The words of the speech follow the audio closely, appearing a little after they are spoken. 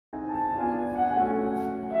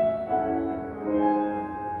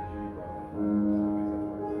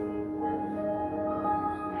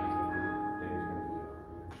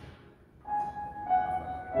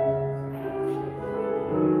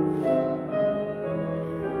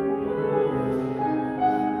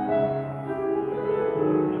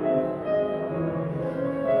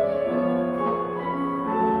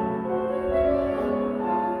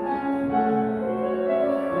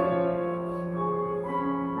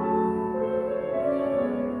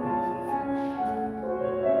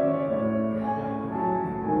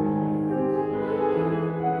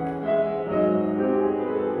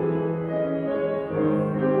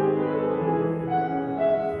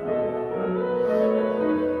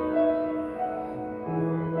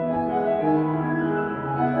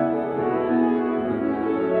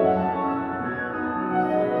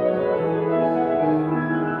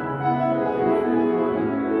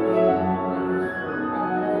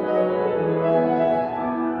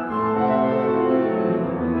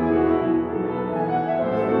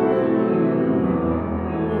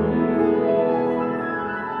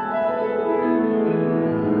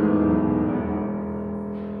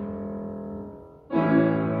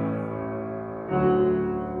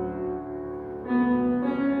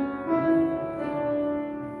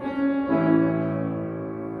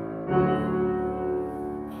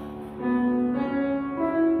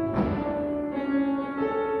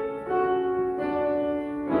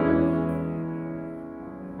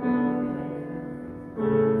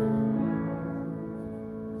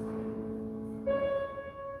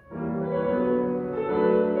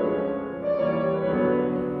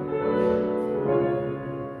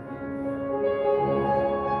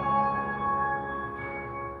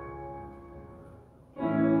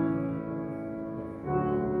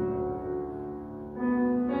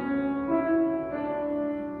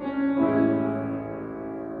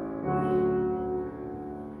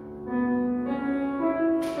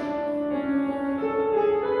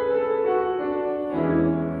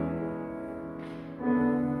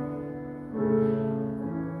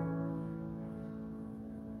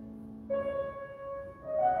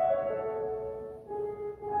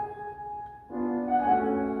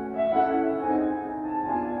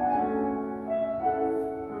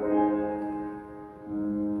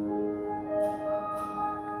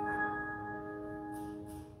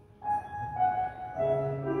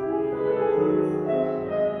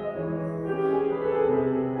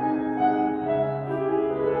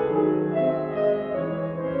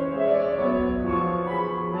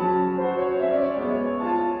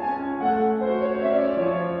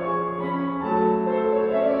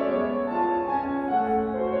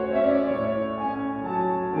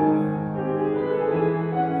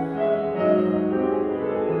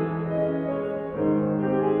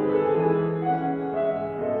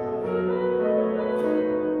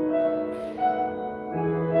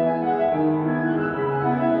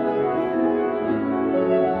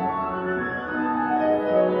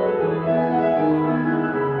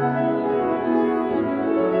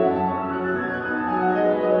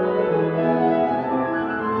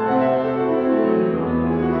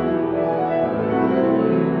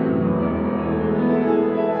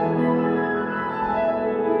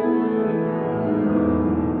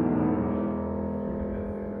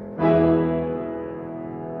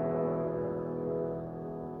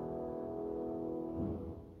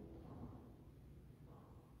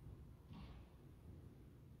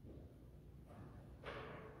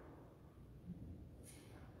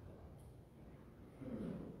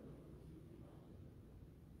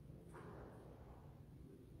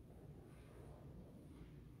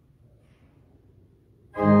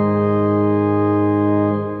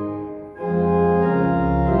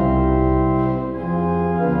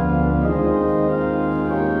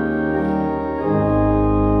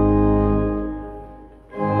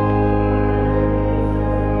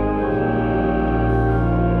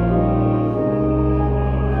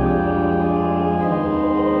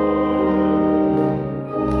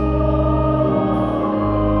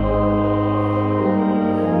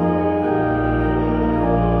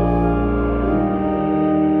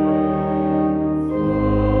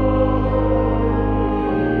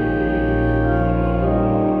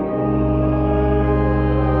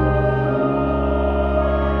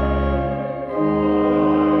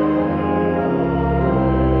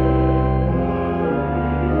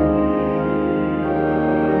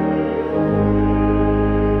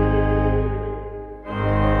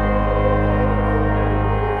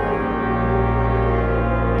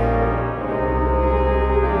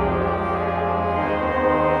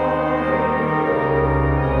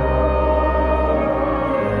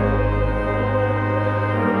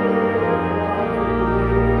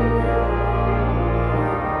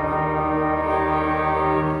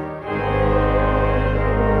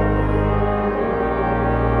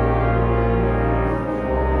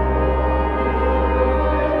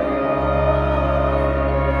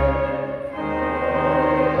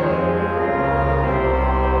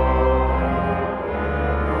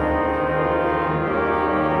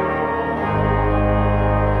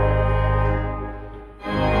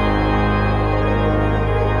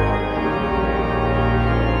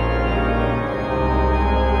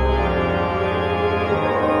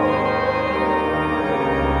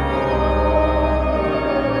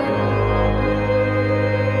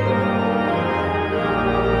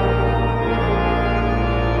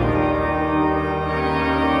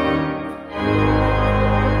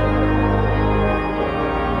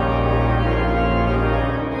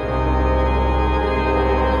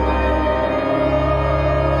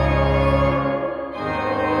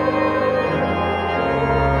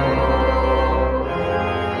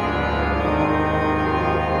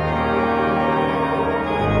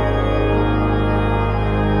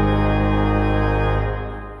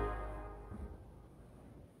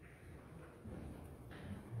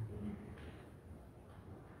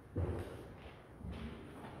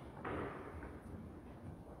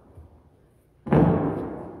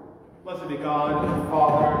Blessed be God,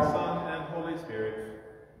 Father, Son, and Holy Spirit.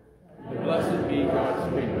 And blessed be God's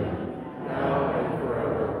kingdom, now and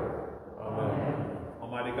forever. Amen.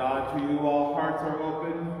 Almighty God, to you all hearts are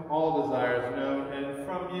open, all desires known, and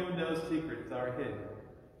from you no secrets are hid.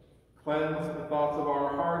 Cleanse the thoughts of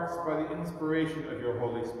our hearts by the inspiration of your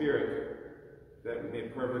Holy Spirit, that we may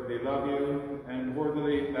perfectly love you and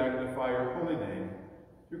worthily magnify your holy name,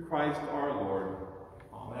 through Christ our Lord.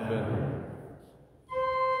 Amen. Amen.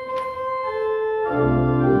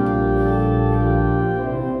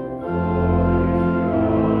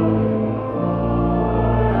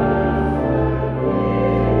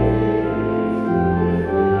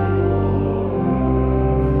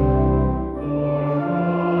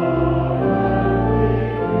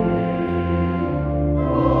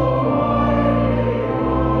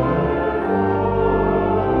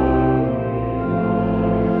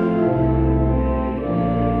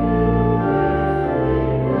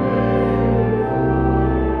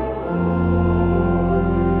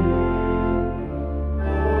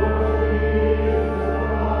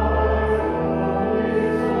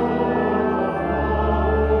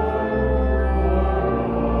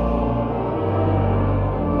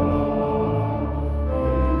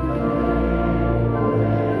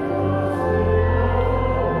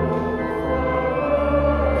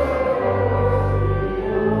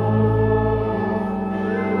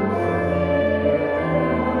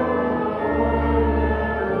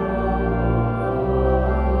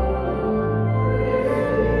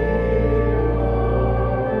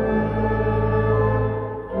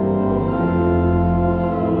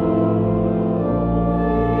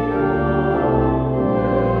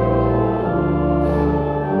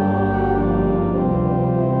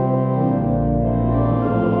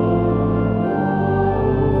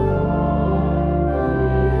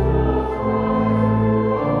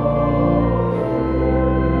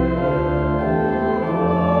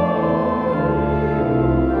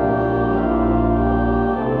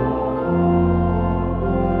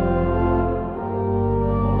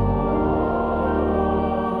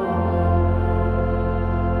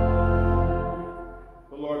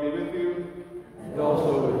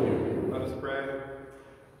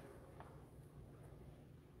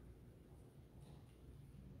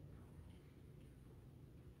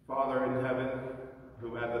 Father in heaven,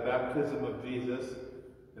 who at the baptism of Jesus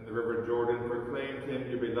in the river Jordan proclaimed him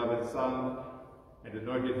your beloved Son and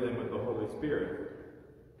anointed him with the Holy Spirit,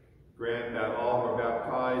 grant that all who are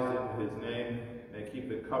baptized in his name may keep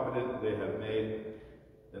the covenant they have made,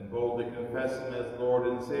 and boldly confess him as Lord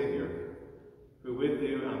and Savior, who with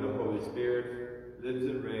you and the Holy Spirit lives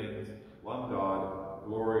and reigns, one God,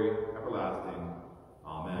 glory everlasting.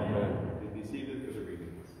 Amen. Amen. Please be seated for the readings.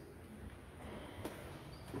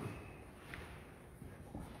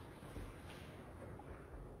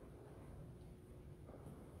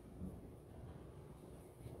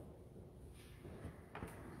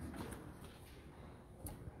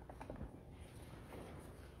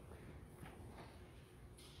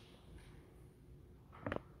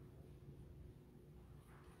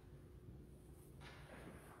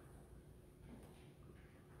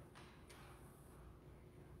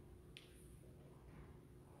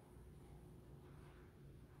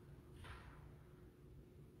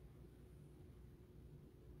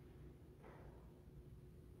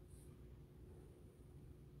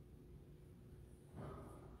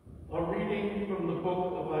 A reading from the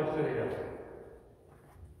book of Isaiah.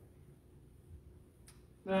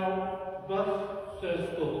 Now, thus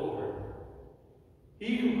says the Lord,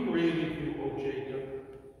 He who created you, O Jacob,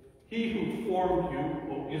 He who formed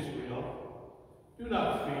you, O Israel, do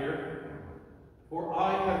not fear, for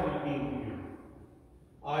I have redeemed you.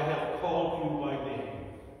 I have called you by name.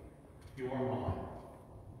 You are mine.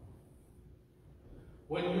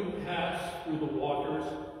 When you pass through the waters,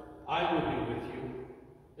 I will be with you.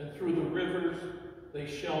 And through the rivers, they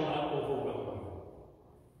shall not overwhelm you.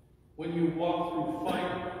 When you walk through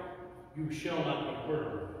fire, you shall not be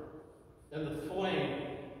burned, and the flame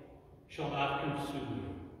shall not consume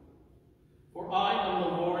you. For I am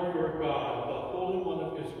the Lord your God, the Holy One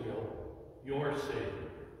of Israel, your Savior.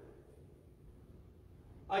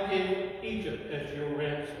 I gave Egypt as your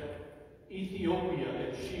ransom, Ethiopia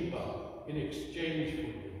and Sheba in exchange for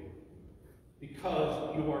you.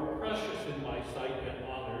 Because you are precious in my sight and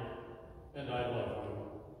honored, and I love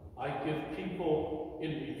you. I give people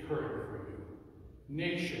in return for you,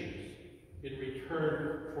 nations in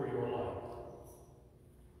return for your life.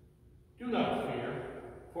 Do not fear,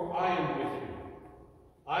 for I am with you.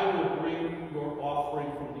 I will bring your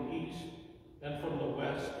offering from the east and from the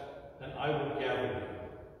west, and I will gather you.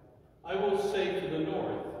 I will say to the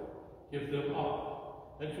north, give them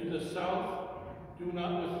up, and to the south do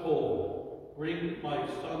not withhold. Bring my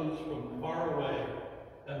sons from far away,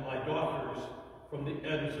 and my daughters from the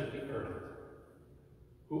ends of the earth.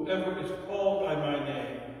 Whoever is called by my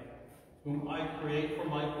name, whom I create for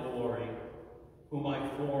my glory, whom I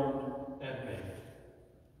formed and made.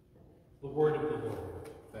 The word of the Lord.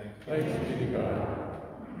 Thanks be to God.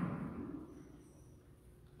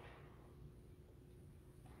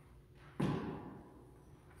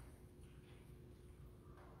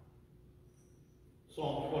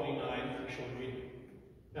 Psalm 29, we shall read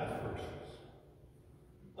that verses.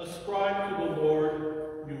 Ascribe to the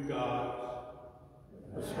Lord, you gods.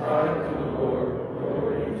 Ascribe to the Lord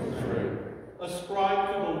glory and strength. Ascribe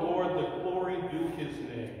to the Lord the glory due his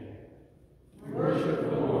name. Worship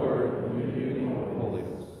the Lord in the beauty of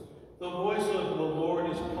holiness. The voice of the Lord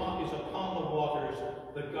is upon the waters.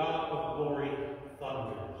 The God of glory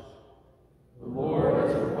thunders. The Lord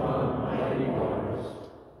is upon mighty waters.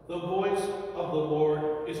 The voice of the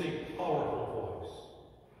Lord is a powerful voice.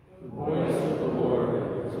 The voice of the Lord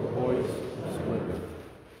is a voice of splendor.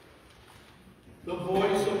 The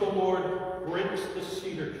voice of the Lord breaks the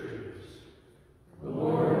cedar trees. The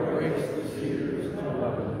Lord breaks the cedars of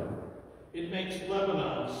Lebanon. It makes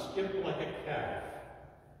Lebanon skip like a calf.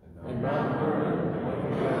 And Mount Hermon like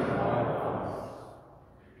a young wild ox.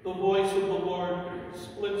 The voice of the Lord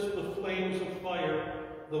splits the flames of fire.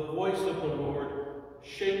 The voice of the Lord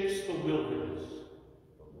shakes the wilderness.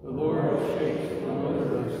 The Lord shakes the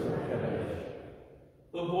wilderness of Kadesh.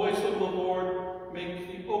 The voice of the Lord makes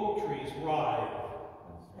the oak trees writhe.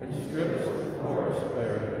 And strips the forest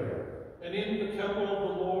bare. And in the temple of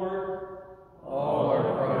the Lord, all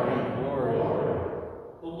are crying, glory, glory.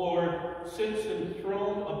 The Lord sits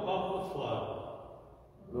enthroned above the flood.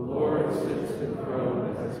 The Lord sits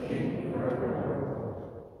enthroned as King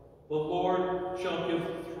forevermore. The Lord shall give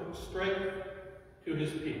strength to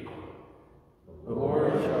his people. The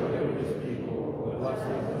Lord shall give his people the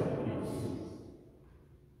blessing of peace.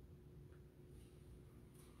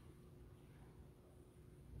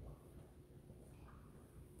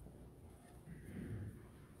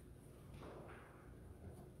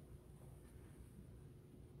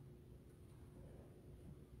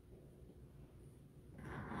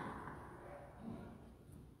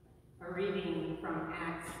 A reading from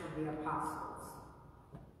Acts of the Apostles.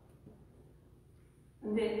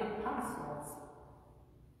 The apostles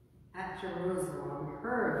at Jerusalem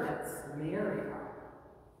heard that Samaria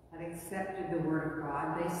had accepted the word of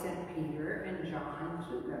God. They sent Peter and John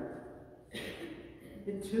to them.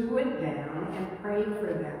 The two went down and prayed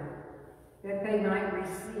for them, that they might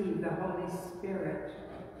receive the Holy Spirit,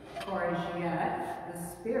 for as yet the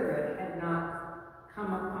Spirit had not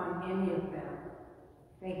come upon any of them.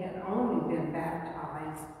 They had only been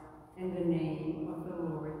baptized in the name of the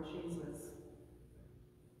Lord Jesus.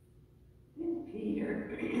 Then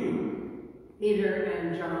Peter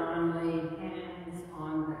and John laid hands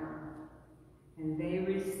on them, and they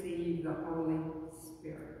received the Holy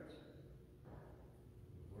Spirit.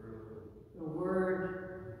 The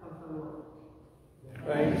word of the Lord.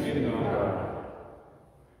 Thanks be to God.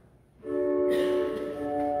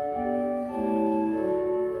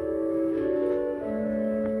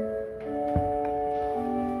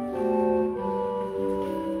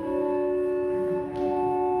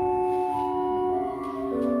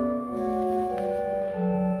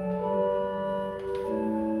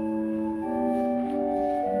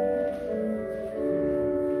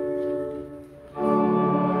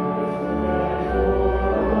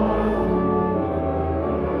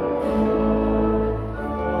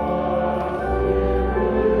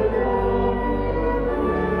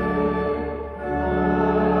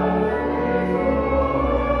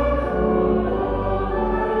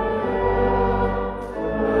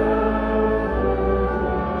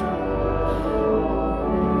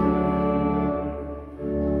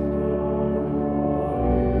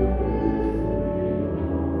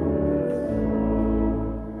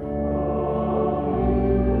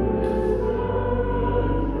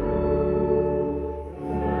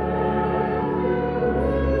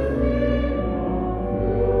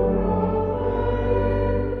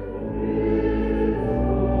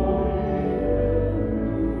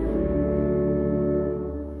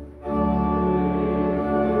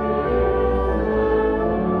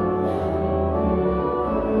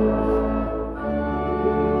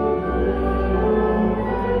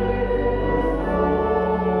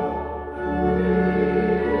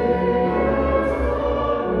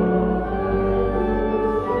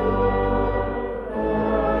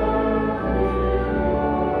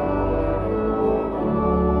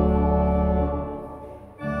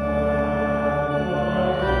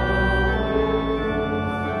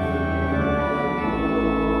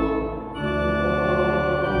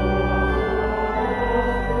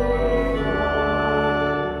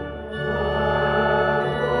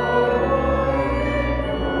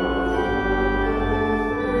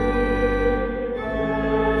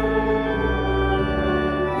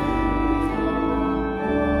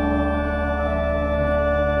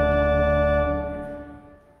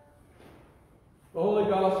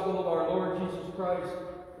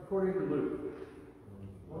 according to Luke.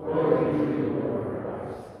 Glory to you, Lord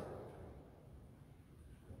Christ.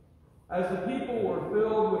 As the people were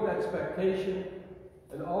filled with expectation,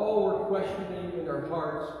 and all were questioning in their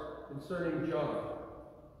hearts concerning John,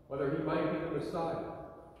 whether he might be the Messiah,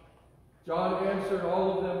 John answered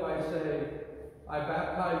all of them by saying, I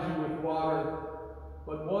baptize you with water,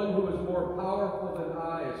 but one who is more powerful than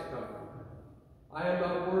I is coming. I am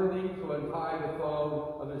not worthy to untie the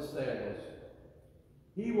thong of his sandals.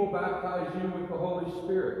 He will baptize you with the Holy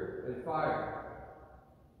Spirit and fire.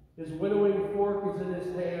 His winnowing fork is in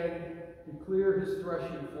his hand to clear his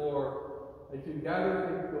threshing floor and to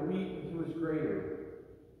gather the wheat into his granary.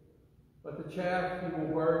 But the chaff he will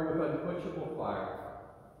burn with unquenchable fire.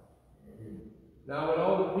 Now when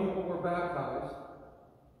all the people were baptized,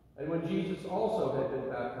 and when Jesus also had been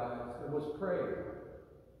baptized and was praying,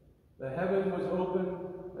 the heaven was opened,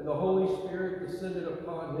 and the Holy Spirit descended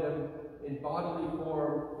upon him in bodily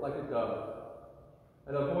form like a dove.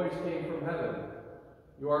 And a voice came from heaven,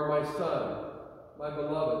 You are my Son, my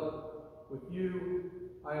beloved. With you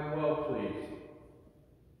I am well pleased.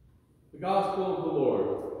 The Gospel of the Lord.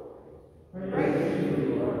 Praise to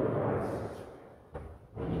you, Lord Christ.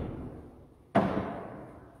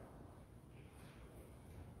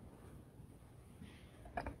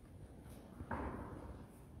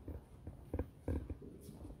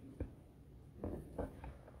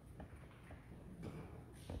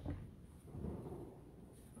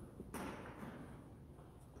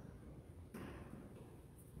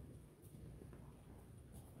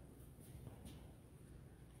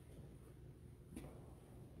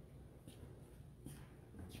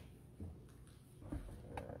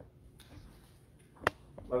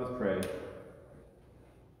 Let us pray.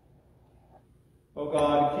 O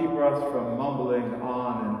God, keep us from mumbling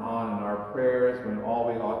on and on in our prayers when all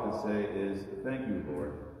we ought to say is, thank you,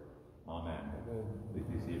 Lord. Amen. Please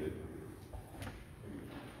be seated.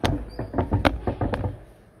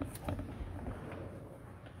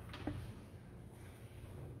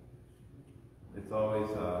 It's always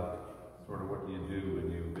sort of what do you do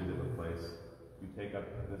when you visit a place. You take up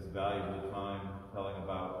this valuable time talking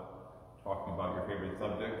about your favorite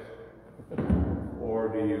subject, or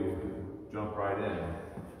do you jump right in? I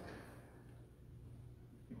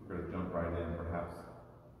think we're going to jump right in. Perhaps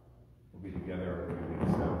we'll be together a few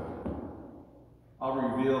weeks, so I'll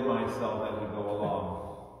reveal myself as we go along.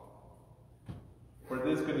 For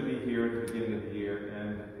it is good to be here at the beginning of the year, and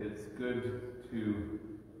it's good to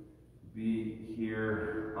be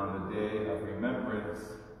here on the day of remembrance,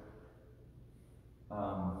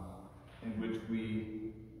 in which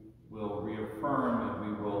we will reaffirm and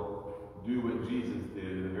we will do what Jesus did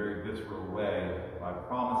in a very visceral way by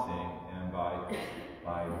promising and by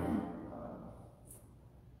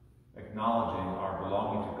acknowledging our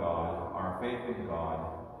belonging to God, our faith in God,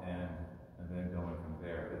 and then going from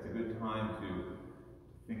there. It's a good time to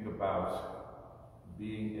think about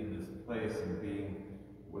being in this place and being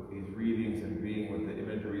with these readings and being with the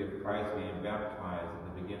imagery of Christ being baptized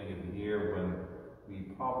at the beginning of the year, when we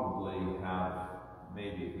probably have,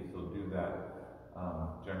 maybe if we still do that,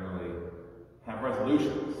 generally have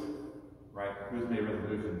resolutions, right? Who's made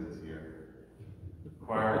resolutions this year?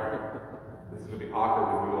 Choir, this is going to be awkward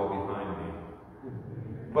with you all behind me.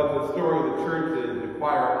 But the story of the church is the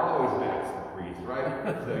choir always backs the priest, right?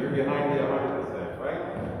 So you're behind me 100%, right?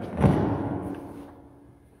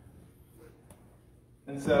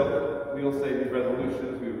 And so we'll say these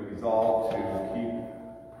resolutions, we resolve to keep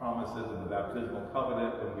promises of the baptismal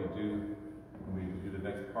covenant when we do the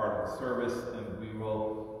next part of the service, and we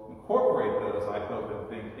will incorporate those, I hope and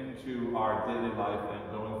think, into our daily life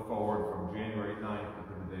and going forward from January 9th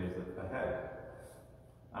into the days ahead.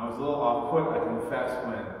 I was a little off-put, I confess,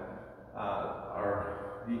 when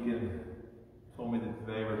our deacon told me that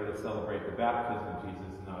today we're going to celebrate the baptism of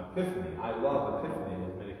Jesus and not Epiphany. I love Epiphany,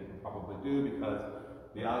 as many people probably do, because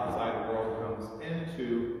the outside world comes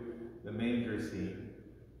into the manger scene,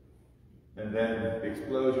 and then the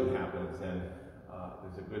explosion happens, and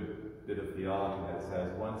there's a good bit of theology that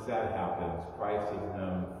says once that happens, Christ is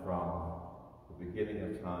known from the beginning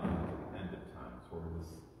of time to the end of time. Sort of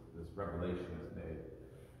this revelation is made.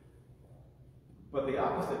 But the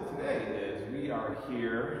opposite today is we are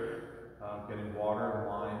here getting water and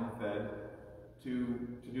wine fed to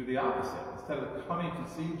do the opposite. Instead of coming to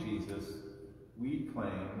see Jesus, we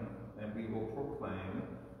claim and we will proclaim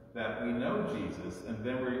that we know Jesus, and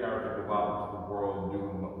then we are to go out into the world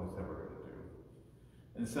doing what we said we're going to do.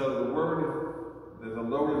 And so there's a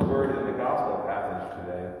loaded word in the gospel passage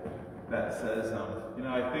today that says,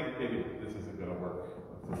 I think maybe this isn't going to work.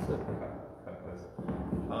 Let's just cut this.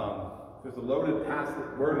 there's a loaded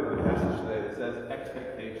word in the passage today that says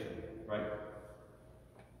expectation, right?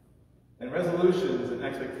 And resolutions and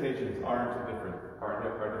expectations are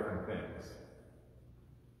different things.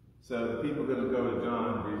 So the people going to go to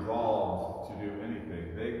John resolved to do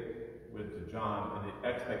anything. They went to John in the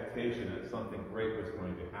expectation that something great was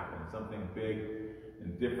going to happen, something big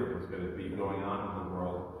and different was going to be going on in the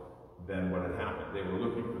world than what had happened. They were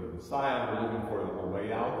looking for the Messiah, they were looking for a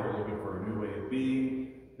way out, they were looking for a new way of being.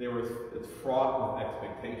 It's fraught with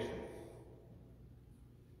expectation.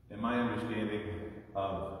 And my understanding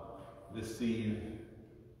of this scene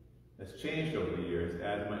has changed over the years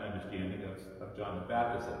as my understanding of John the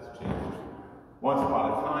Baptist has changed. Once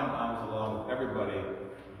upon a time, I was along with everybody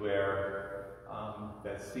where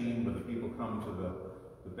that scene where the people come to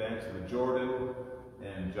the banks of the Jordan,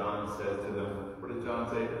 and John says to them, what did John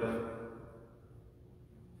say to them?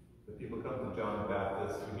 The people come to John the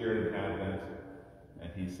Baptist, you hear it in Advent, and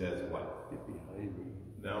he says what? Get behind me.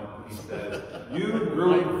 No, he says, you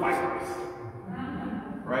brood of vipers.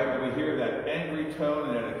 Right? And we hear that angry tone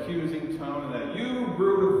and that accusing tone and that you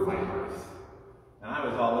brood of vipers. And I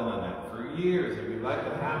was all in on that for years, and we'd like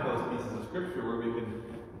to have those pieces of scripture where we can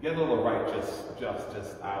get a little righteous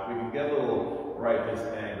justice out. We can get a little righteous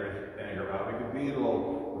anger out. We can be a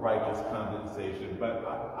little righteous condensation. But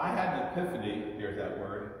I had an epiphany, here's that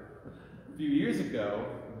word, a few years ago,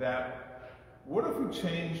 that what if we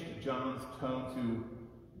changed John's tone to,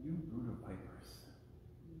 you brood of vipers?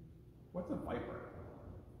 What's a viper?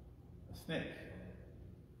 A snake.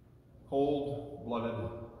 Cold-blooded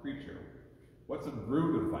creature. What's a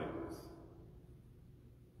brood of vipers?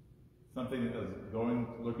 Something that is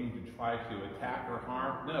looking to try to attack or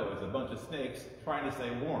harm? No, it's a bunch of snakes trying to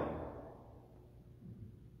stay warm.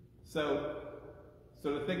 So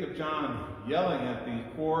to think of John yelling at these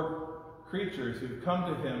poor creatures who've come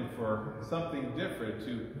to him for something different,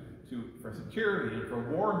 for security and for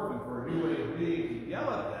warmth and for a new way of being, to yell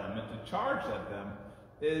at them and to charge at them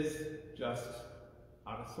is just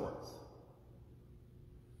out of sorts.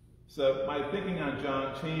 So my thinking on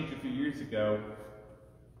John changed a few years ago.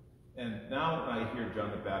 And now when I hear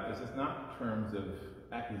John the Baptist, it's not terms of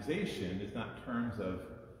accusation, it's not terms of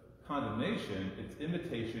condemnation, it's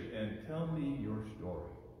invitation and tell me your story.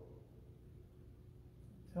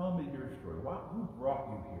 Tell me your story. Who brought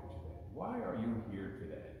you here today? Why are you here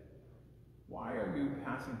today? Why are you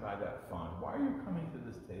passing by that font? Why are you coming to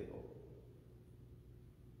this table?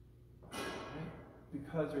 Right?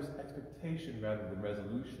 Because there's expectation rather than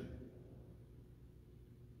resolution.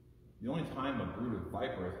 The only time a brood of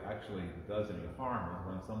vipers actually does any harm is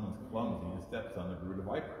when someone's clumsy and steps on the brood of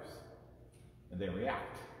vipers. And they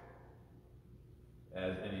react,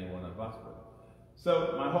 as any one of us would.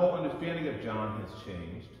 So my whole understanding of John has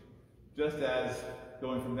changed, just as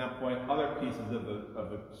going from that point, other pieces of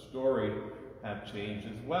the story have changed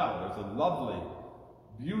as well. There's a lovely,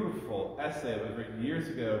 beautiful essay that was written years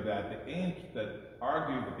ago that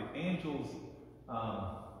argued that the angels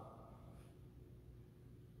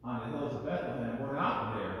on the hills of Bethlehem were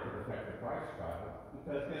not there to protect the Christ child,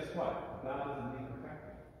 because guess what? God doesn't need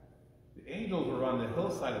protecting. The angels were on the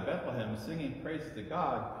hillside of Bethlehem singing praises to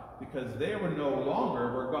God because they were no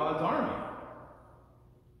longer were God's army.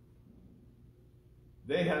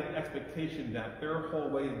 They had an expectation that their whole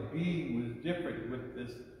way of being was different with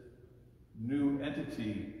this new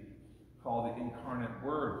entity called the incarnate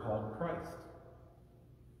Word, called Christ.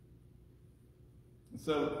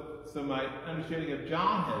 So my understanding of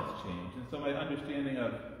John has changed, and so my understanding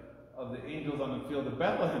of the angels on the field of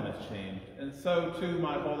Bethlehem has changed, and so too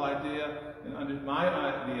my whole idea and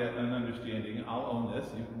understanding. I'll own this.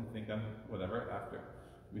 You can think I'm whatever after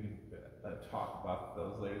we can talk about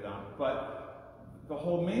those later on. But the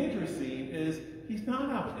whole manger scene is he's not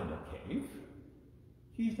out in a cave.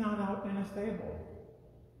 He's not out in a stable.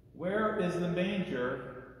 Where is the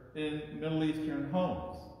manger in Middle Eastern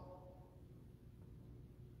homes?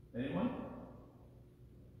 Anyone?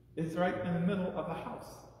 It's right in the middle of the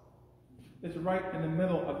house. It's right in the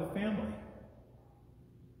middle of the family.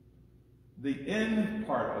 The inn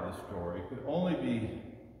part of the story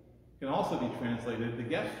can also be translated, the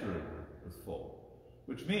guest room was full,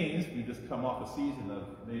 which means we just come off a season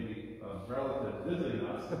of maybe relatives visiting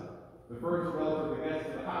us. The first relative that gets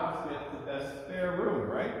to the house gets the best spare room,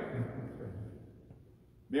 right?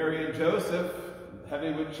 Mary and Joseph,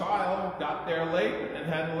 heavy with child, got there late and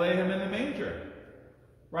had to lay him in the manger,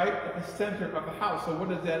 right at the center of the house. So what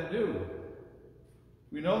does that do?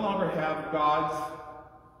 We no longer have God's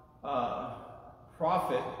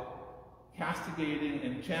prophet castigating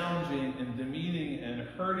and challenging and demeaning and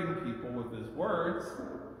hurting people with his words.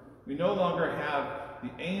 We no longer have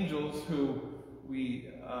the angels who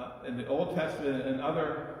in the Old Testament and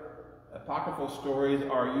other apocryphal stories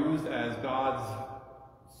are used as God's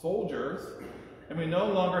soldiers, and we no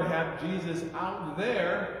longer have Jesus out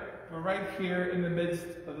there, but right here in the midst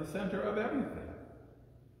of the center of everything.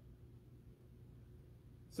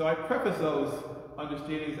 So I preface those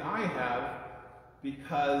understandings I have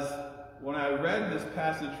because when I read this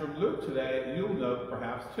passage from Luke today, you'll note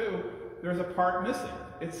perhaps too, there's a part missing.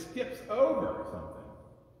 It skips over something.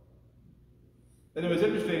 And it was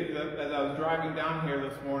interesting that as I was driving down here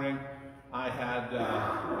this morning, I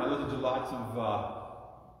listened to lots of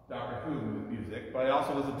Doctor Who music, but I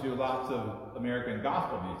also listened to lots of American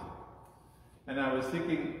gospel music. And I was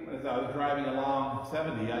thinking, as I was driving along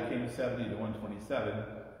 70, I came 70 to 127,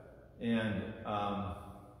 and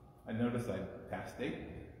I noticed I passed Dayton.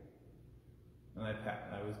 And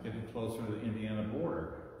I was getting closer to the Indiana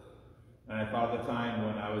border. And I thought at the time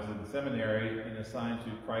when I was in seminary and assigned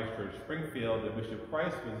to Christ Church Springfield, that Bishop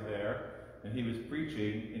Price was there, and he was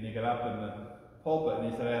preaching, and he got up in the pulpit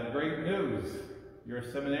and he said, "I have great news. Your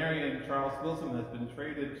seminarian, Charles Wilson, has been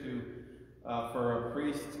traded to for a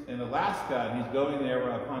priest in Alaska, and he's going there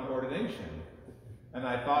upon ordination." And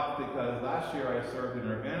I thought, because last year I served in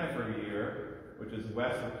Urbana for a year, which is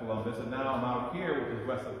west of Columbus, and now I'm out here, which is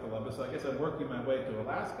west of Columbus, so I guess I'm working my way to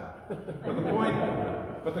Alaska.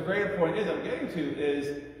 But the greater point I'm getting to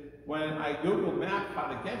is, when I Googled Map how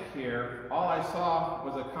to get here, all I saw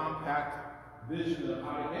was a compact vision of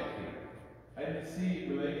how to get here. I didn't see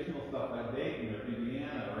relational stuff like Dayton or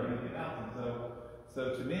Indiana or anything else. And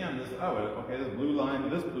so to me, I'm just, okay, this blue line to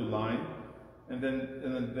this blue line, and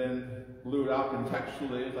then blew it out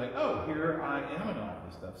contextually. It's like, oh, here I am and all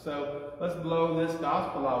this stuff. So let's blow this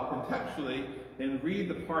gospel out contextually and read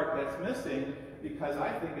the part that's missing, because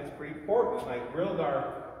I think it's pretty important. I grilled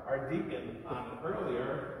our deacon on it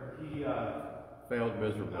earlier. He failed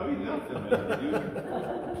miserably. No, he didn't fail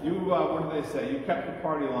miserably. You what do they say? You kept the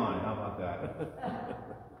party line. How about that?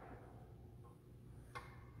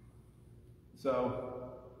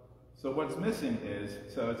 So what's missing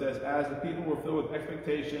is, so it says, as the people were filled with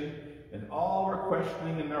expectation, and all were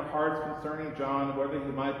questioning in their hearts concerning John, whether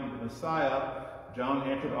he might be the Messiah, John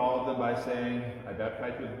answered all of them by saying, I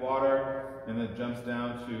baptize you with water, and then jumps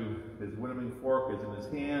down to his winnowing fork is in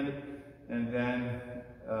his hand, and then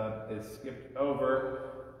it's skipped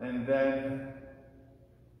over, and then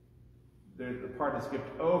the part that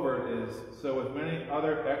skipped over is, so with many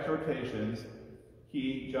other exhortations,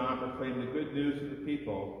 he, John, proclaimed the good news to the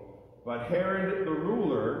people. But Herod the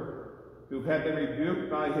ruler, who had been rebuked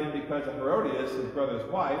by him because of Herodias, his brother's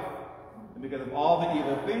wife, and because of all the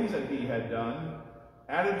evil things that he had done,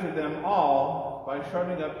 added to them all by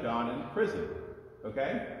shutting up John in prison.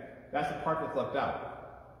 Okay? That's the part that's left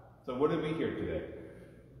out. So what did we hear today?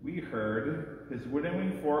 We heard his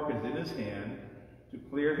winnowing fork is in his hand to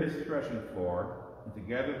clear his threshing floor and to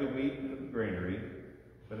gather the wheat into the granary,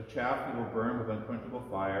 but the chaff he will burn with unquenchable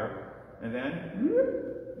fire. And then,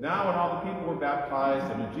 now when all the people were baptized,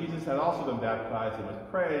 and when Jesus had also been baptized and was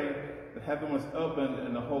praying, the heaven was opened,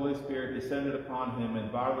 and the Holy Spirit descended upon him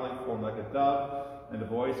in bodily form like a dove, and a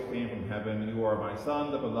voice came from heaven, You are my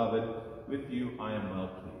Son, the beloved. With you I am well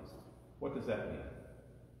pleased. What does that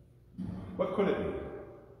mean? What could it mean?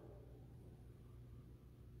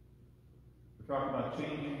 We're talking about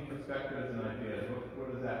changing perspectives and ideas.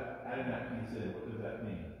 What does that, adding that piece in, what does that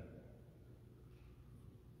mean?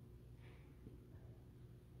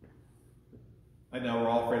 I know we're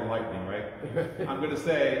all afraid of lightning, right? I'm going to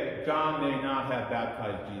say John may not have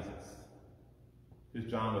baptized Jesus,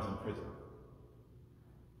 because John was in prison.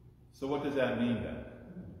 So what does that mean then?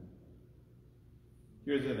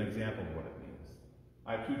 Here's an example of what it means.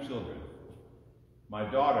 I have 2 children. My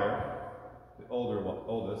daughter, the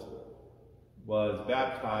oldest, was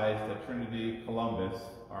baptized at Trinity, Columbus,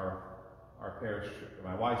 our parish,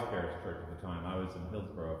 my wife's parish church at the time. I was in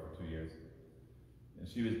Hillsborough for 2 years. And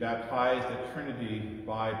she was baptized at Trinity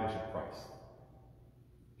by Bishop Price.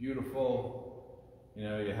 Beautiful, you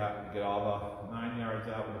have to get all the 9 yards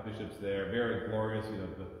out when the bishop's there. Very glorious,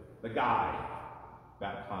 the guy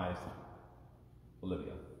baptized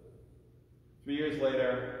Olivia. 3 years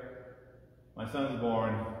later, my son's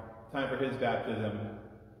born, time for his baptism.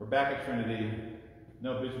 We're back at Trinity,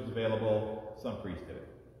 no bishops available, some priest did it.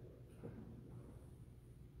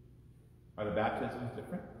 Are the baptisms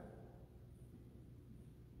different?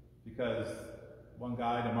 Because one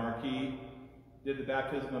guy, the Marquis, did the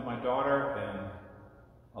baptism of my daughter, and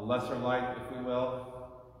a lesser light, if we will,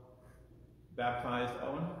 baptized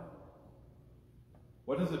Owen.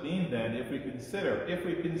 What does it mean then if we consider,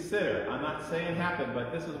 I'm not saying it happened,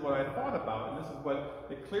 but this is what I thought about, and this is what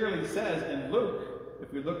it clearly says in Luke,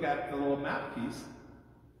 if we look at the little map piece,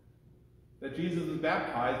 that Jesus was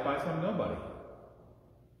baptized by some nobody.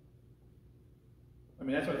 I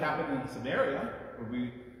mean, that's what happened in Samaria.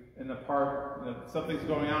 In the part, something's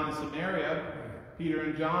going on in Samaria. Peter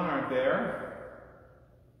and John aren't there.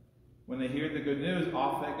 When they hear the good news,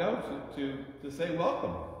 off they go to say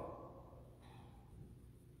welcome.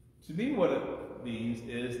 To me, what it means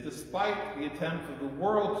is, despite the attempts of the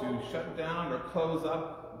world to shut down or close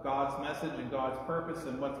up God's message and God's purpose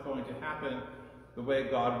and what's going to happen the way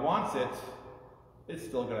God wants it, it's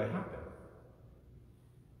still going to happen.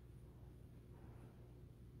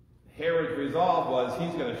 Herod's resolve was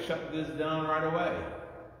he's going to shut this down right away.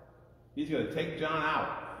 He's going to take John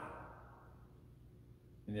out.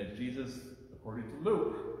 And yet Jesus, according to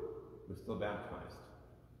Luke, was still baptized.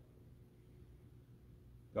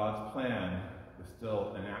 God's plan was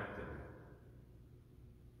still enacted.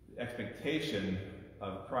 The expectation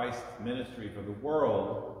of Christ's ministry for the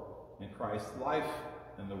world and Christ's life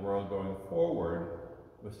in the world going forward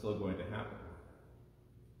was still going to happen,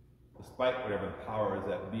 despite whatever the powers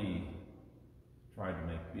that be tried to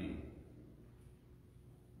make be.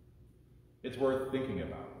 It's worth thinking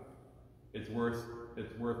about. It's worth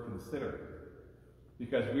considering.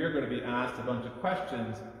 Because we are going to be asked a bunch of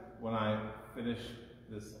questions when I finish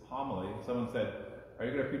this homily. Someone said, "Are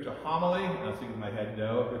you going to preach a homily?" And I was thinking in my head,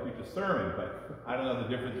 no, I'm going to preach a sermon, but I don't know the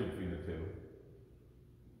difference between the two.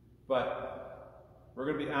 But we're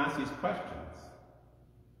going to be asked these questions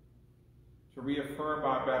to reaffirm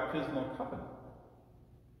our baptismal covenant.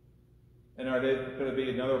 And are they going to be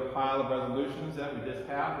another pile of resolutions that we just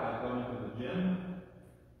have, like going to the gym,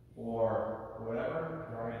 or whatever,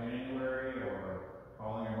 dry January, or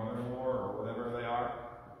calling your mother-in-law, or whatever they are?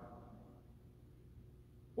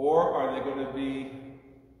 Or are they going to be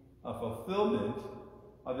a fulfillment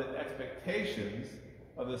of the expectations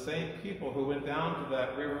of the same people who went down to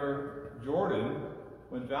that river Jordan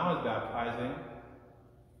when John was baptizing,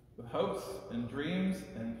 with hopes and dreams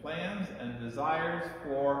and plans and desires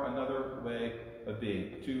for another way of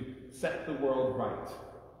being, to set the world right?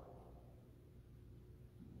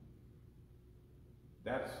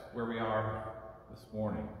 That's where we are this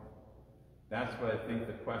morning. That's what I think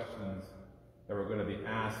the questions that we're going to be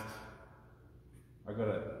asked are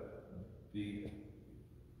going to be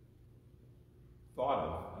thought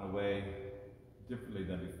of in a way differently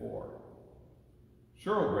than before.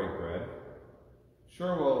 Sure, we'll break bread.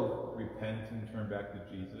 Sure, we'll repent and turn back to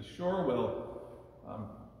Jesus. Sure, we'll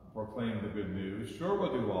proclaim the good news. Sure,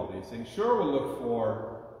 we'll do all these things. Sure, we'll look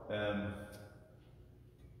for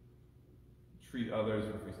treat others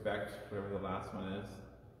with respect, whatever the last one is,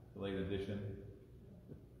 the late edition.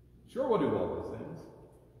 Sure, we'll do all those things.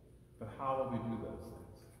 But how will we do those things?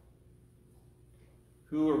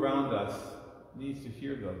 Who around us needs to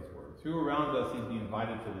hear those words? Who around us needs to be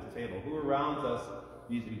invited to this table? Who around us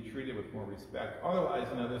needs to be treated with more respect? Otherwise,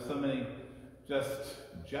 there's so many just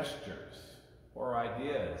gestures or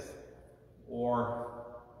ideas, or,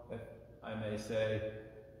 if I may say,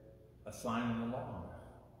 a sign in the law.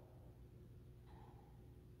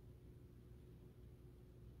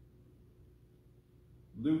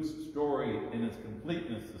 Luke's story in its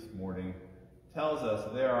completeness this morning tells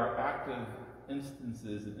us there are active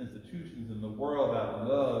instances and institutions in the world that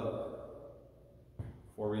love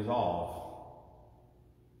for resolve.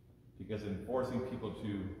 Because in forcing people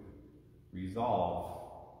to resolve,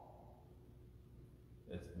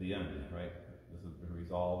 it's the end, right? This has been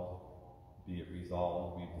resolved. Be it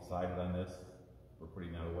resolved. We've decided on this. We're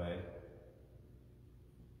putting that away.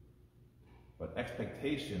 But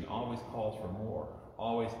expectation always calls for more,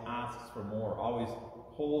 always asks for more, always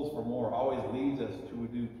pulls for more, always leads us to a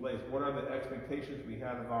new place. What are the expectations we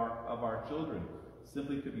have of our children?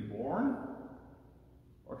 Simply to be born,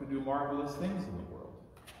 or to do marvelous things in the world?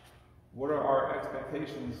 What are our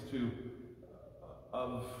expectations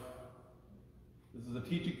this is a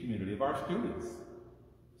teaching community, of our students?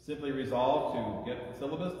 Simply resolve to get the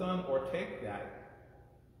syllabus done, or take that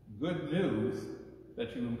good news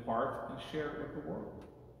that you impart and share it with the world?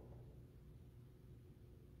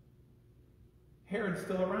 Herod's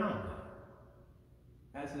still around,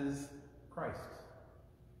 as is Christ.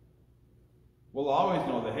 We'll always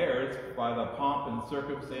know the Herods by the pomp and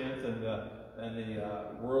circumstance and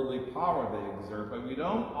the worldly power they exert, but we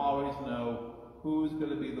don't always know who's going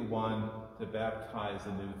to be the one to baptize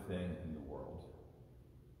a new thing in the world,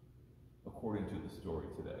 according to the story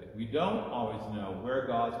today. We don't always know where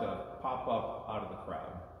God's going to pop up out of the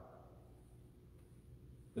crowd.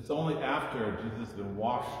 It's only after Jesus has been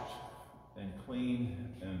washed and cleaned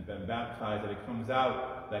and been baptized that it comes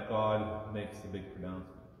out that God makes the big pronouncement.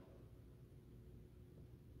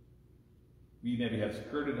 we maybe have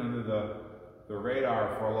skirted under the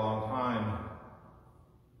radar for a long time.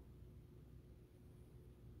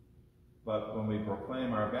 But when we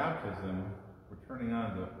proclaim our baptism, we're turning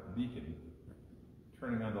on the beacon,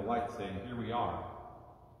 turning on the light, saying, here we are.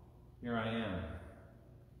 Here I am.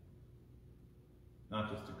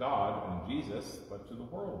 Not just to God and Jesus, but to the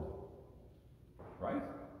world. Right?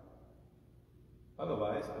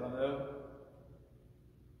 Otherwise, I don't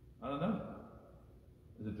know.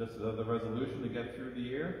 Is it just another resolution to get through the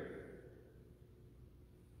year?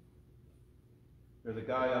 There's a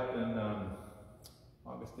guy up in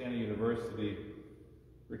Augustana University,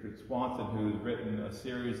 Richard Swanson, who's written a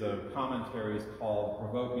series of commentaries called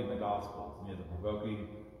Provoking the Gospels. And he has a Provoking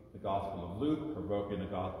the Gospel of Luke, Provoking the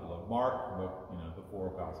Gospel of Mark, the four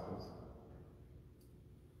Gospels.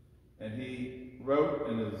 And he wrote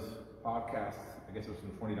in his podcast, I guess it was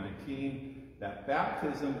from 2019, that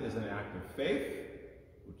baptism is an act of faith,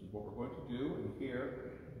 which is what we're going to do and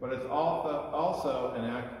hear, but it's also an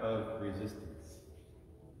act of resistance.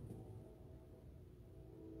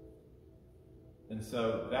 And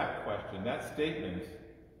so that question, that statement,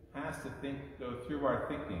 has to go through our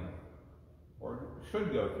thinking, or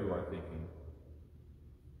should go through our thinking,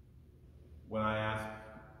 when I ask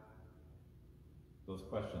those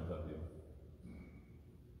questions of you.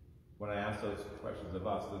 When I ask those questions of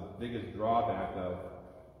us, the biggest drawback of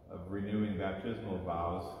renewing baptismal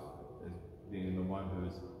vows as being the one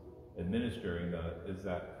who's administering is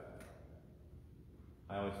that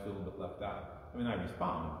I always feel a bit left out. I mean, I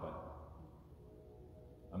respond, but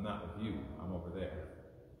I'm not with you, I'm over there.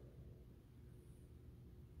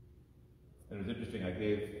 And it was interesting, I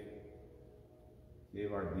gave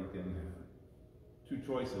our deacon two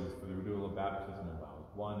choices for the renewal of baptismal vows.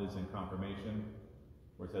 One is in confirmation,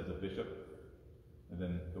 where it says a bishop, and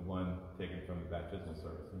then the one taken from the baptismal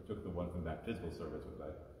service. And we took the one from baptismal service, which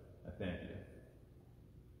I thank you.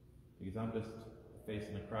 Because I'm just a face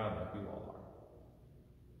in the crowd like you all are.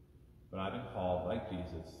 But I've been called, like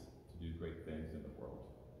Jesus, to do great things in the world.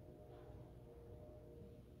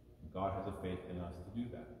 And God has a faith in us to do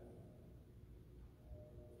that.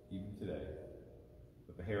 Even today,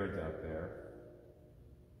 with the Herods out there,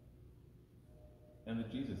 and the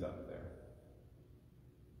Jesus out there.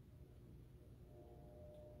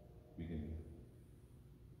 We can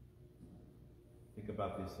think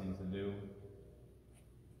about these things anew,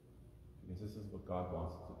 because this is what God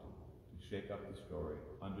wants us to do, to shake up the story,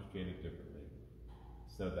 understand it differently,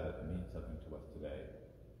 so that it means something to us today,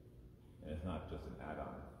 and it's not just an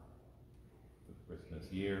add-on to the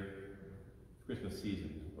Christmas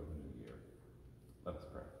season for the new year. Let us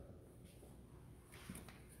pray.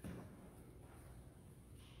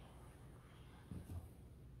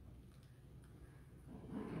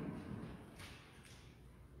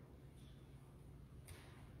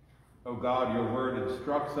 O God, your word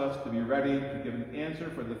instructs us to be ready to give an answer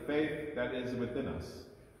for the faith that is within us.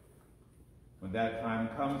 When that time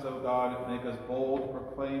comes, O God, make us bold to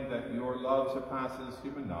proclaim that your love surpasses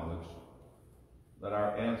human knowledge. Let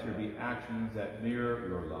our answer be actions that mirror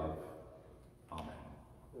your love. Amen.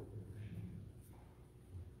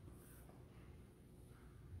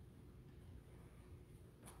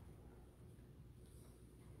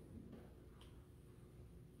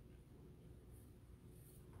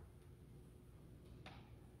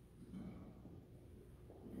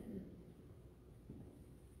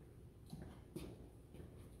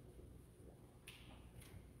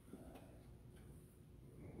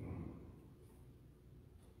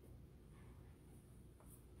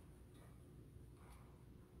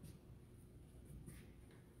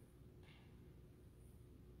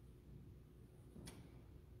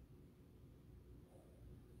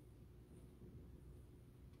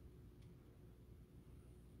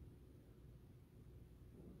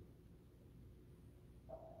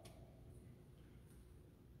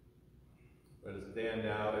 Let us stand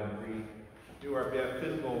now and do our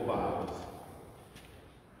baptismal vows.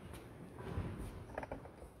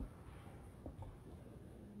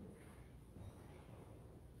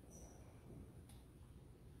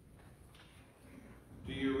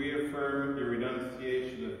 Do you reaffirm your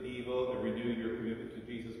renunciation of evil and renew your commitment to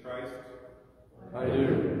Jesus Christ? I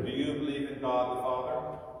do. Do you believe in God the Father?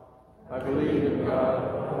 I believe in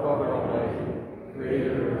God, the Father Almighty,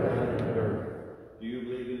 creator of heaven and earth. Do you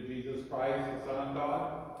believe in Jesus Christ, the Son of God?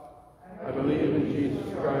 I believe in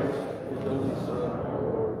Jesus Christ, his only Son, our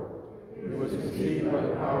Lord, who was conceived by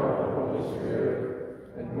the power of the Holy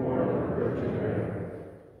Spirit and born of the Virgin Mary.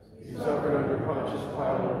 He suffered under Pontius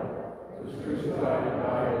Pilate, was crucified and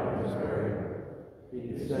died and was buried. He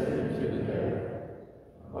descended to the dead.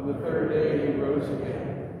 On the third day he rose again.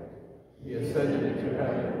 He ascended into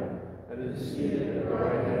heaven and is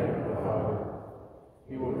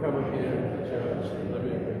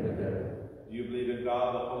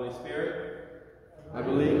the Holy Spirit. I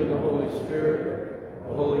believe in the Holy Spirit,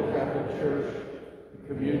 the Holy Catholic Church, the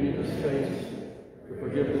communion of saints, the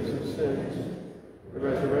forgiveness of sins, the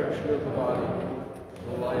resurrection of the body,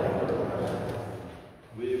 and the life everlasting.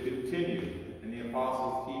 We have continued in the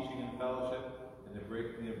apostles' teaching and fellowship, in the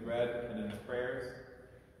breaking of bread and in the prayers.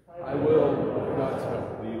 I will, with God's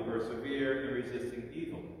help. Will you persevere in resisting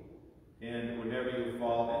evil? And whenever you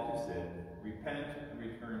fall into sin, repent and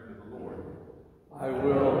return to the Lord. I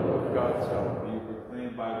will, with God's help. Will you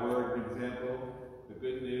proclaim by word and example the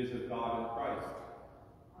good news of God in Christ?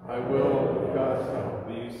 I will, with God's help.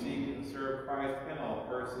 Will you seek and serve Christ in all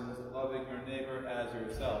persons, loving your neighbor as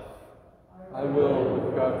yourself? I will,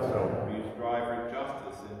 with God's help. Will you strive for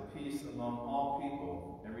justice and peace among all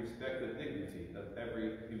people and respect the dignity of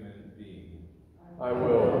every human being? I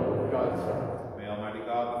will, with God's help. May Almighty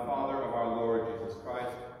God, the Father of our Lord Jesus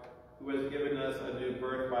Christ, who has given us a new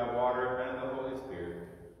birth by water and the Holy Spirit,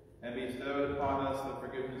 and bestowed upon us the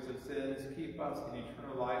forgiveness of sins, keep us in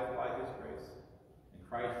eternal life by his grace. In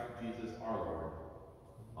Christ Jesus our Lord.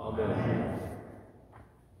 Amen.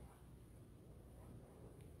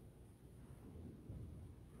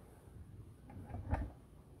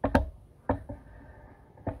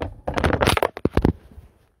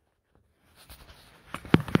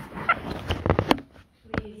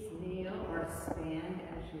 Please kneel or stand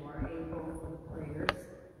as you are able for the prayers.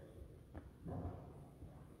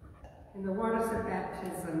 In the waters of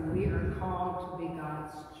baptism, we are called to be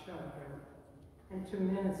God's children and to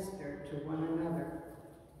minister to one another.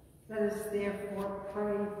 Let us therefore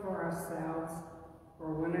pray for ourselves,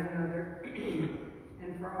 for one another,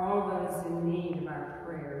 and for all those in need of our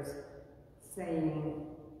prayers, saying,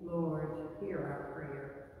 Lord, hear our prayer.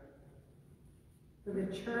 For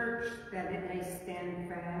the church, that it may stand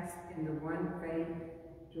fast in the one faith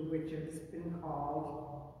to which it has been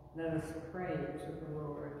called, let us pray to the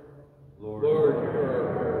Lord. Lord, hear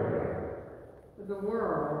our prayer. For the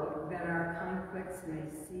world, that our conflicts may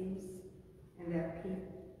cease, and that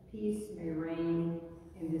peace may reign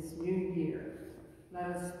in this new year, let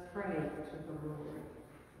us pray to the Lord.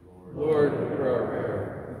 Lord, hear our prayer.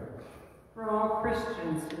 For all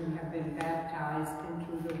Christians who have been baptized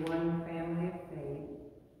into the one family of faith,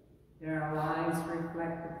 that our lives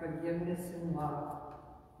reflect the forgiveness and love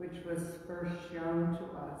which was first shown to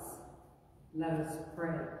us, let us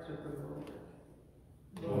pray to the Lord.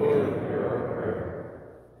 Lord, hear our prayer.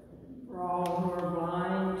 For all who are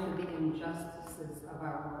blind to the injustices of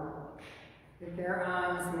our world, that their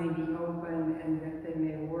eyes may be opened and that they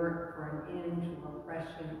may work for an end to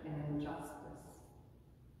oppression and injustice,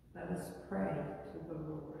 let us pray to the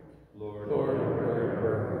Lord. Lord, hear our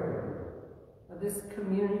prayer. For this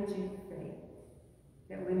community of faith,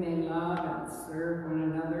 that we may love and serve one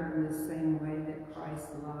another in the same way that Christ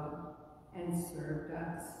loved and served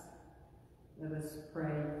us, let us pray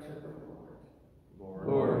to the Lord.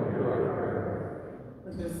 Lord, hear our prayer.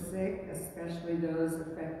 For the sick, especially those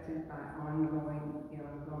affected by the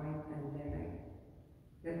ongoing pandemic,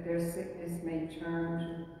 that their sickness may turn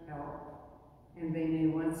to health, and they may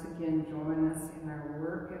once again join us in our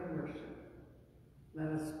work and worship. Let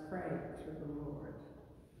us pray to the Lord.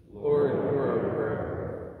 Lord, hear our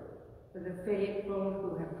prayer. For the faithful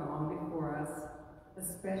who have gone before us,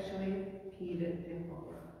 especially Peter and Paul,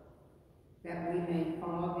 that we may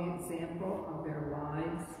follow the example of their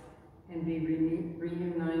lives and be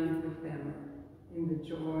reunited with them in the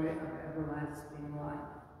joy of everlasting life.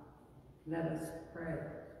 Let us pray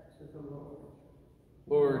to the Lord.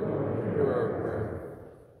 Lord, hear our prayer.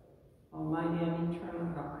 Almighty and eternal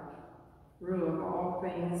God, ruler of all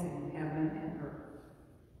things in heaven and earth,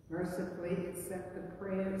 mercifully accept the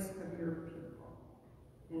prayers of your people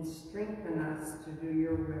and strengthen us to do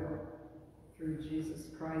your will through Jesus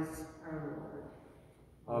Christ our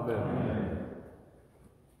Lord. Amen.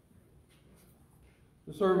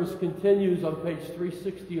 The service continues on page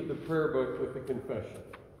 360 of the prayer book with the confession.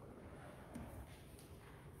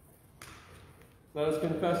 Let us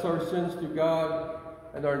confess our sins to God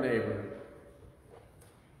and our neighbor.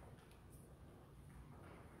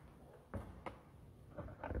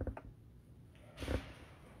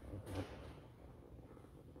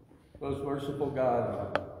 Most merciful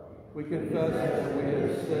God, we confess that we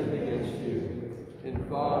have sinned against you in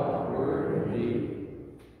thought, word, and deed,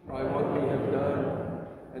 by what we have done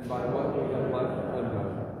and by what we have left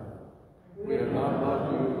undone. We have not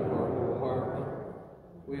loved you with our whole heart.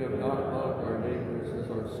 We have not loved our neighbors as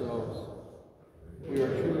ourselves. We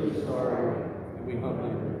are truly sorry, and we humbly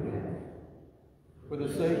repent. For the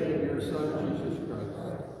sake of your Son, Jesus Christ,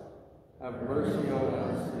 have mercy on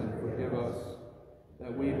us and forgive us,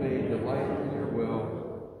 that we may delight in your will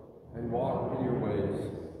and walk in your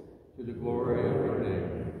ways, to the glory of your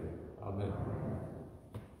name. Amen.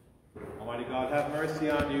 Almighty God, have mercy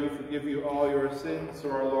on you, forgive you all your sins,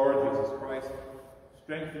 through our Lord Jesus Christ,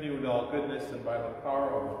 strengthen you in all goodness, and by the power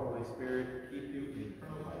of the Holy Spirit, keep you in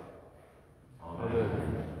eternal life. Amen.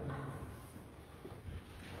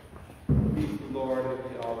 Peace of the Lord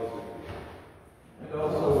be always with you. And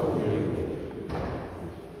also with you.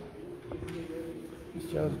 Peace,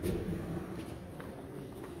 Joseph.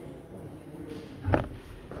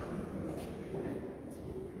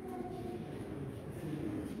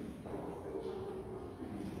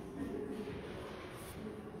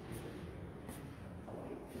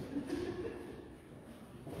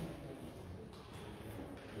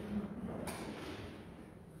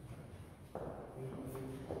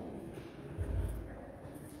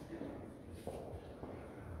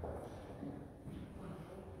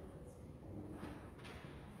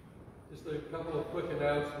 Just a couple of quick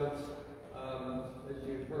announcements. As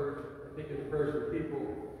you've heard, I think in the prayers of the people,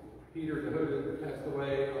 Peter DeHooden passed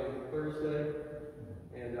away on Thursday,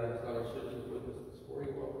 and his daughter Susan's with us this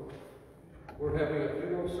morning. Welcome. We're having a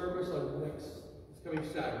funeral service on this coming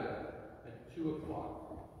Saturday at 2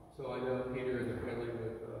 o'clock. So I know Peter and the family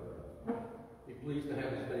would be pleased to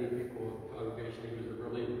have as many people in the congregation. He was a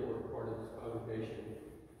really important part of this congregation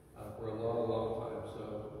for a long, long time. So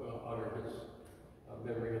we'll honor his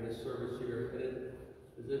memory in this service here. And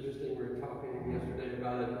it is interesting, we were talking yesterday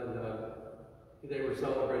about it, and today we're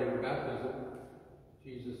celebrating baptism,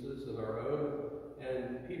 Jesus's and our own,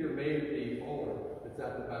 and Peter made the altar that's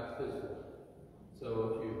at the baptismal.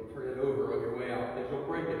 So if you turn it over on your way out, they don't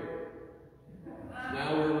break it.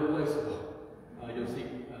 Now we're replaceable. You'll see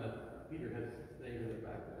Peter has his name in the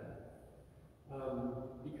back of that.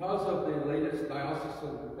 Because of the latest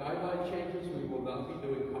diocesan guideline changes, we will not be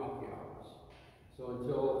doing coffee hours. So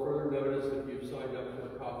until further notice, if you've signed up for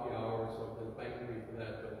a coffee hour or something, thank you for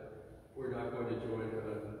that, but we're not going to join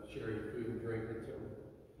sharing food and drink until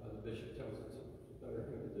the bishop tells us it's a better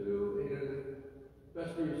thing to do. And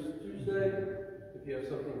vestry is Tuesday. If you have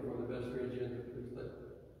something for the vestry agenda, please let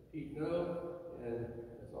Pete know. And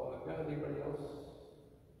that's all I've got. Anybody else?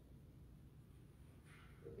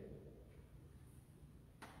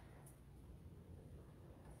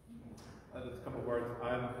 Just a couple of words.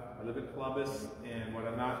 I live in Columbus, and when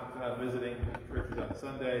I'm not visiting churches on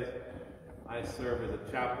Sundays, I serve as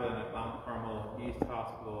a chaplain at Mount Carmel East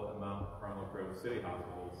Hospital and Mount Carmel Grove City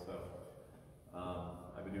Hospital. So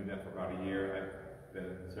I've been doing that for about a year. I've been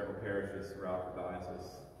in several parishes throughout the diocese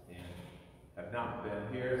and have not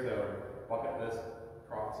been here, so bucket list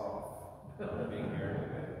cross off being here.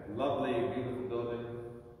 Lovely, beautiful building,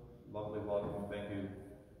 lovely welcome. Thank you.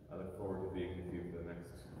 I look forward to being with you for the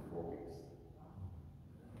next 4 weeks.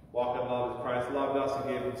 Walk in love as Christ loved us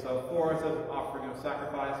and gave himself for us as an offering of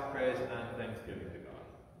sacrifice, praise, and thanksgiving to God.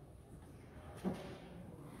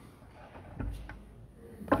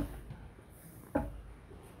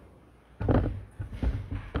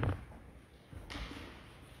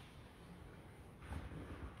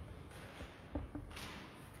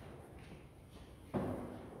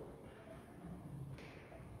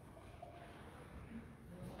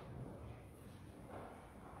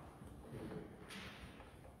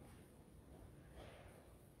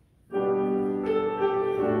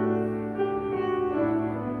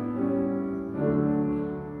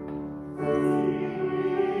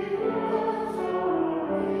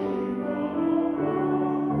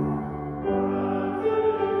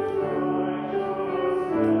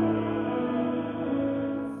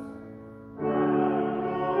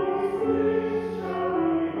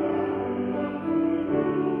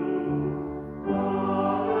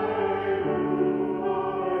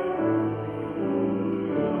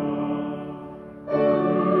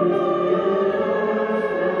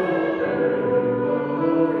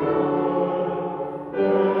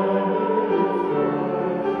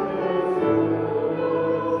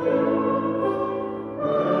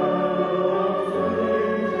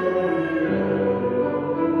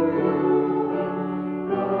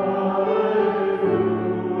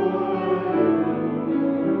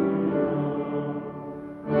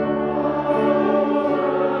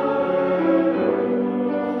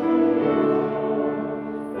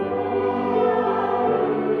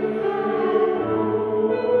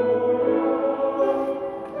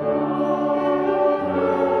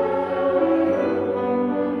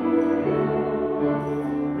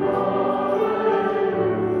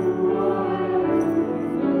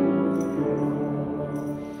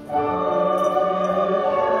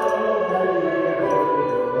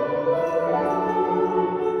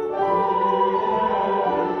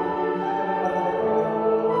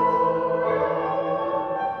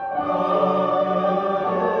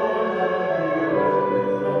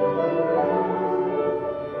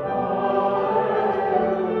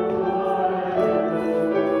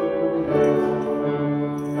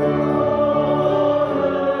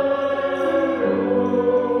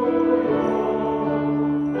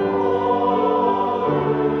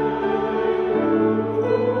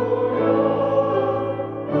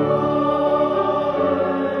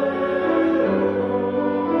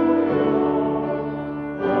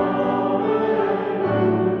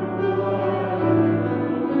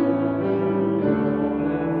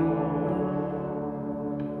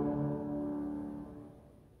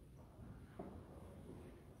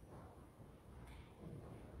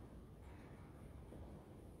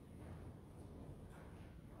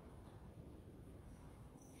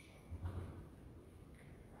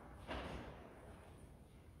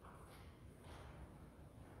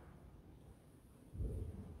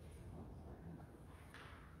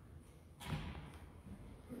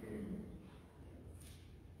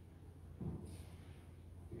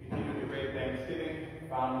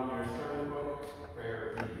 found in your sermon book,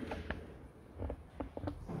 Prayer of Need.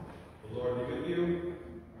 The Lord be with you.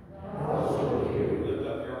 And also with you. Lift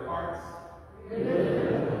up your hearts. We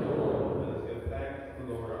lift them to the Lord. Let us give thanks to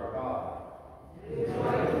the Lord our God. It is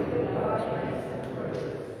right to give God thanks and praise.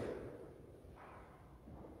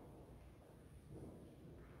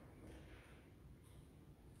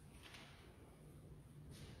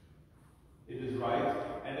 It is right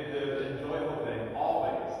and a good and joyful thing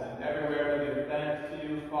always and everywhere to give thanks to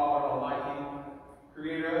you, Father Almighty,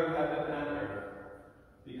 Creator of heaven and earth,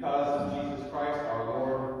 because of Jesus Christ our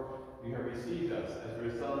Lord, you have received us as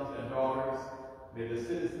your sons and daughters, made us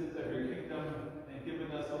citizens of your kingdom, and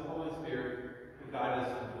given us the Holy Spirit to guide us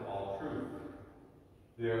into all truth.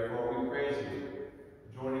 Therefore we praise you,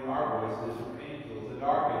 joining our voices with angels and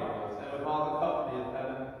archangels and with all the company of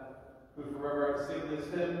heaven, who forever sing this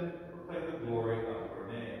hymn, proclaim the glory of your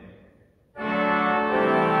name.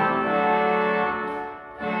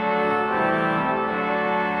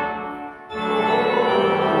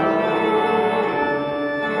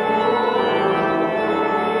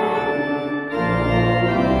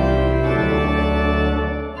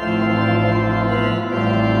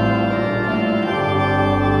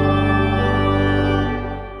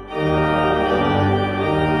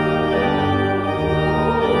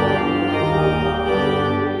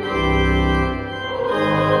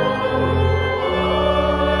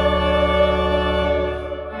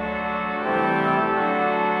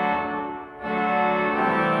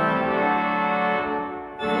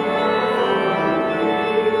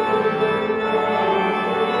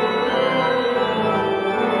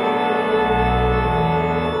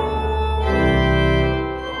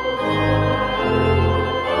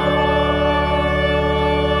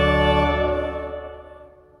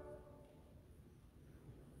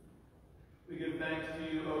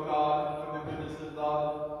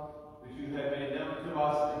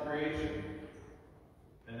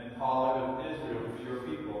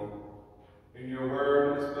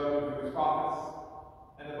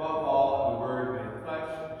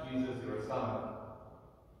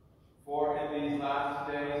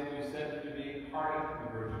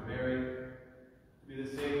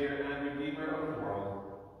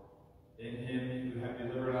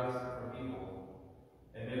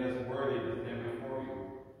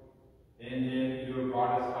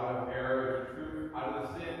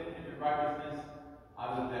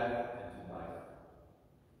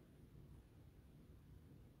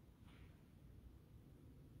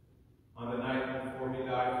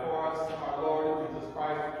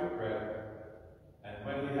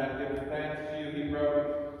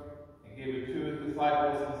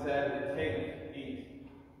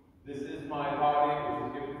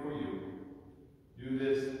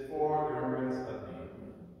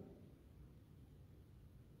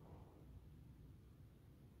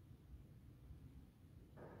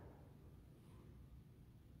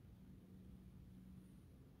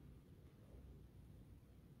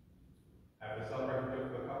 After supper, he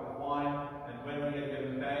took a cup of wine, and when he had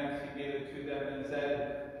given thanks, he gave it to them and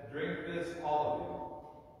said, "Drink this, all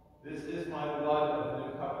of you. This is my blood of the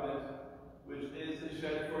new covenant, which is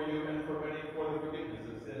shed for you and for many for the forgiveness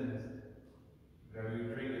of sins. Whenever you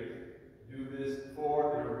drink it, do this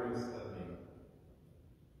for the remembrance of me."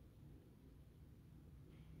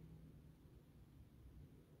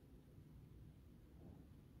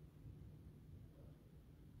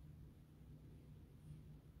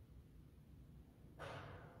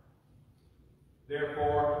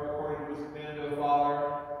 Therefore, according to his command of the Father,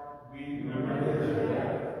 we remember his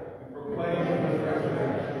death, we proclaim his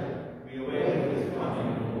resurrection, we await his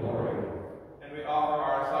coming in glory, and we offer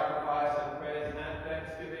our sacrifice of praise and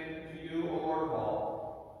thanksgiving to you, O Lord of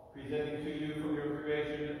all, presenting to you from your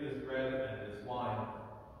creation this bread and this wine.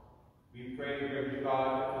 We pray, dear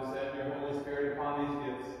God, to send your Holy Spirit upon these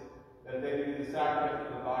gifts, that they may be the sacrament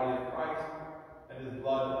of the body of Christ and his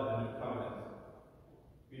blood of the new covenant.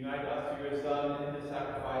 Unite us to your Son in his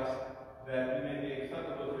sacrifice,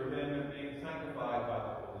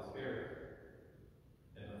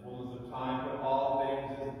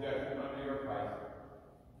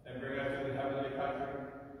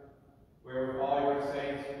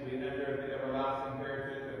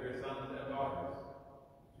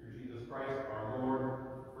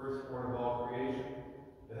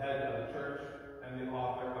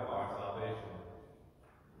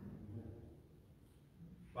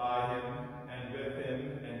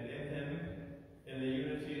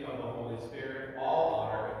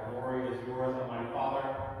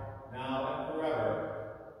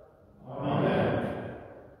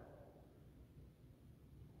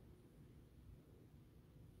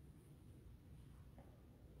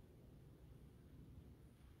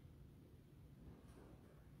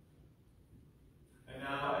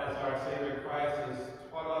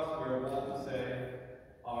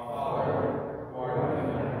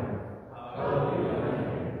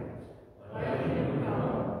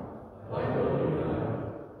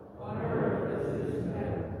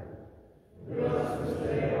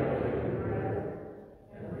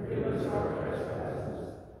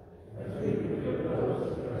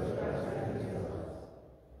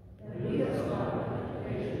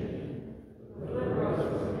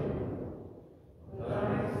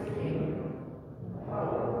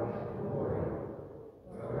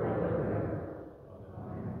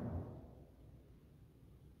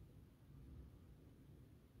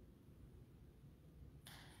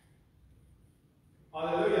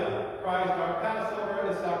 Alleluia! Christ our Passover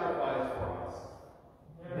is sacrificed for us.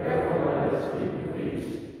 Therefore let us keep the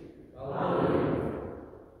feast. Alleluia.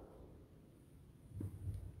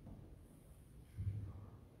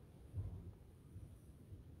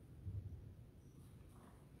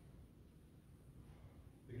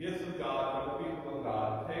 The gifts of God for the people of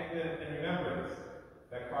God, take them in remembrance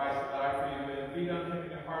that Christ died for you, and feed on him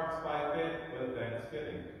in your hearts by faith with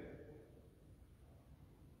thanksgiving.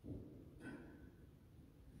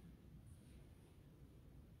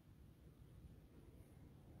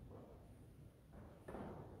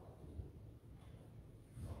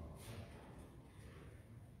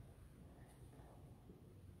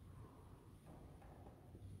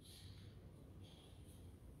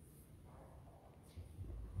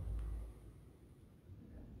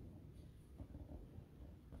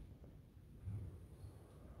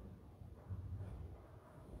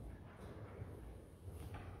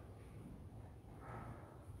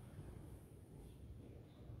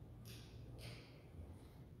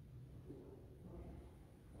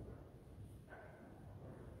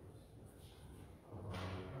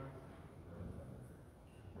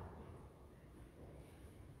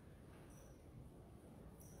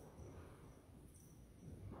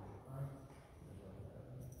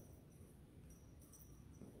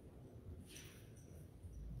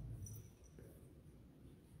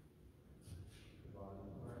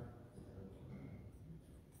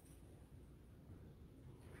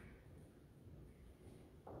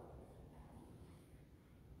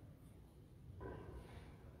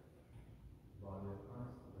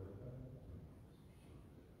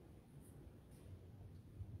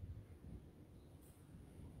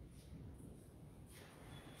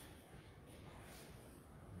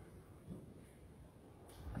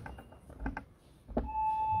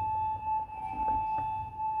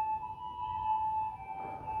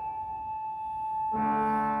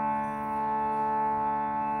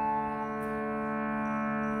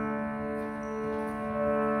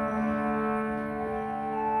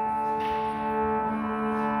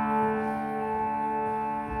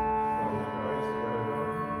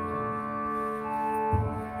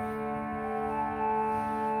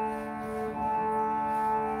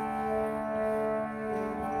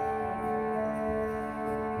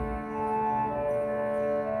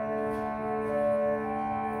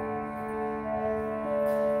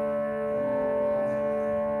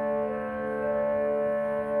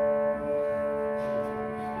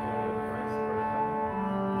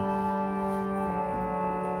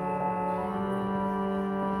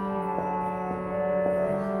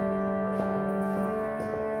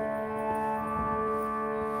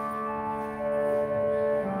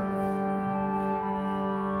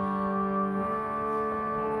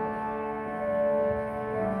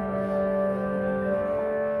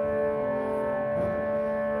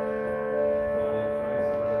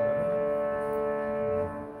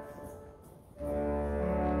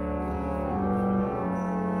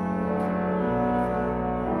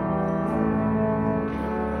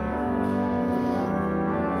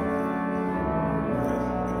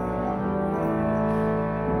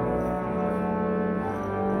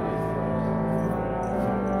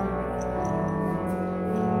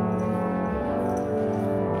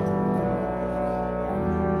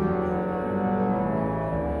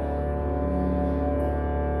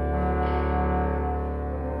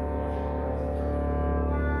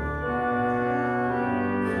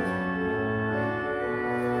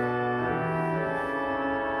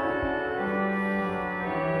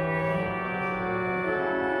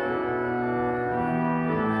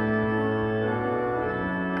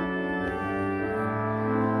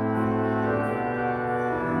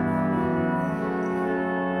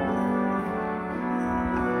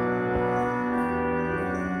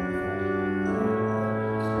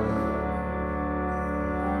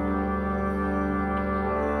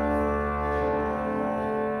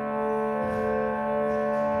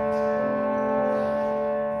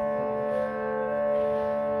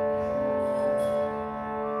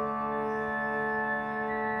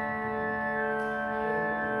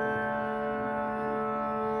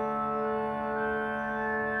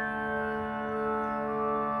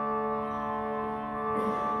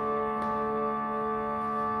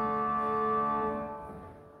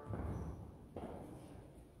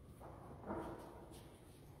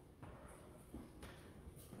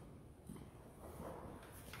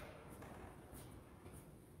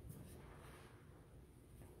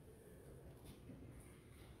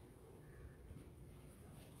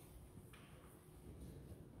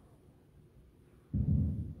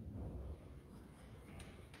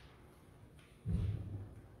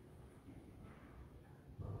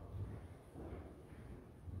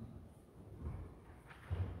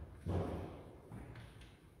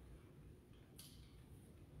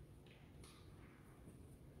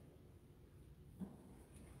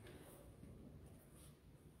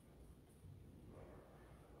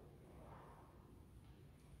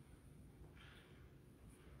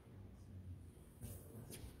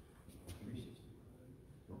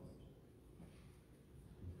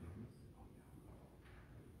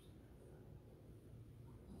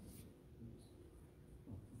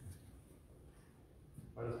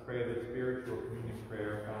 Let us pray the spiritual communion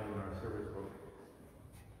prayer found in our service book.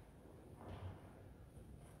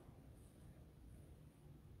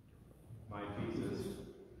 My Jesus,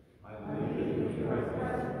 I believe in Christ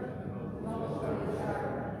and the most holy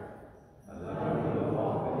sacrament. I love you with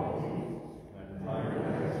all things, and desire to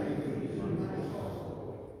receive you amongst the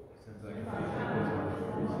soul, since I confess you as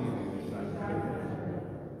receiving the sacrament.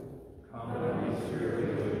 Come and be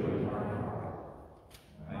spiritually with my heart.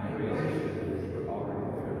 I embrace you as you are already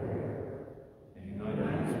there, and unite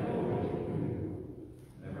my soul with you.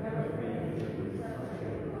 Never let me with your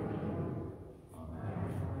Amen.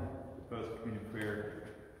 The First Communion Prayer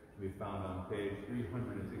can be found on page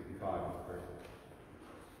 365 of the prayer.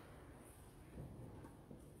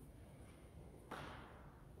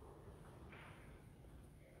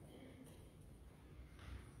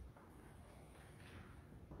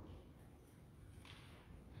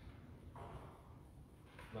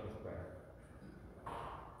 Let us pray.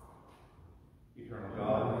 Eternal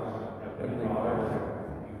God, Heavenly Father,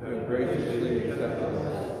 you have graciously accepted us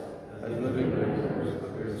as living members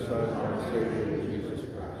of your Son, our Savior, Jesus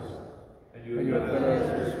Christ. And you have fed us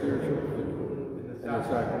with spiritual food in the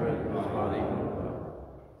sacrament of his body and blood.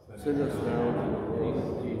 Send us now into the world of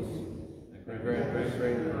peace, and grant us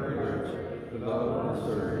strength and courage to love and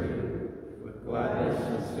serve you with gladness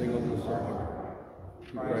and singleness of heart.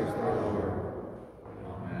 Through Christ our Lord.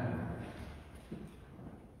 Amen.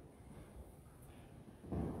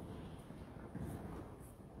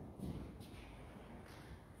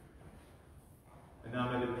 And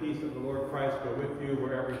now may the peace of the Lord Christ go with you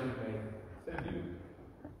wherever he may send you.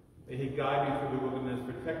 May he guide you through the wilderness,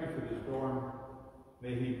 protect you through the storm.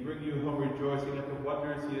 May he bring you home rejoicing at the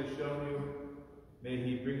wonders he has shown you. May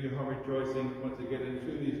he bring you home rejoicing once again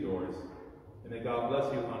into these doors. And may God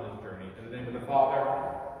bless you on this journey. In the name of the Father,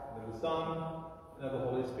 and of the Son, and of the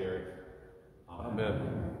Holy Spirit. Amen.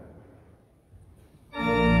 Amen.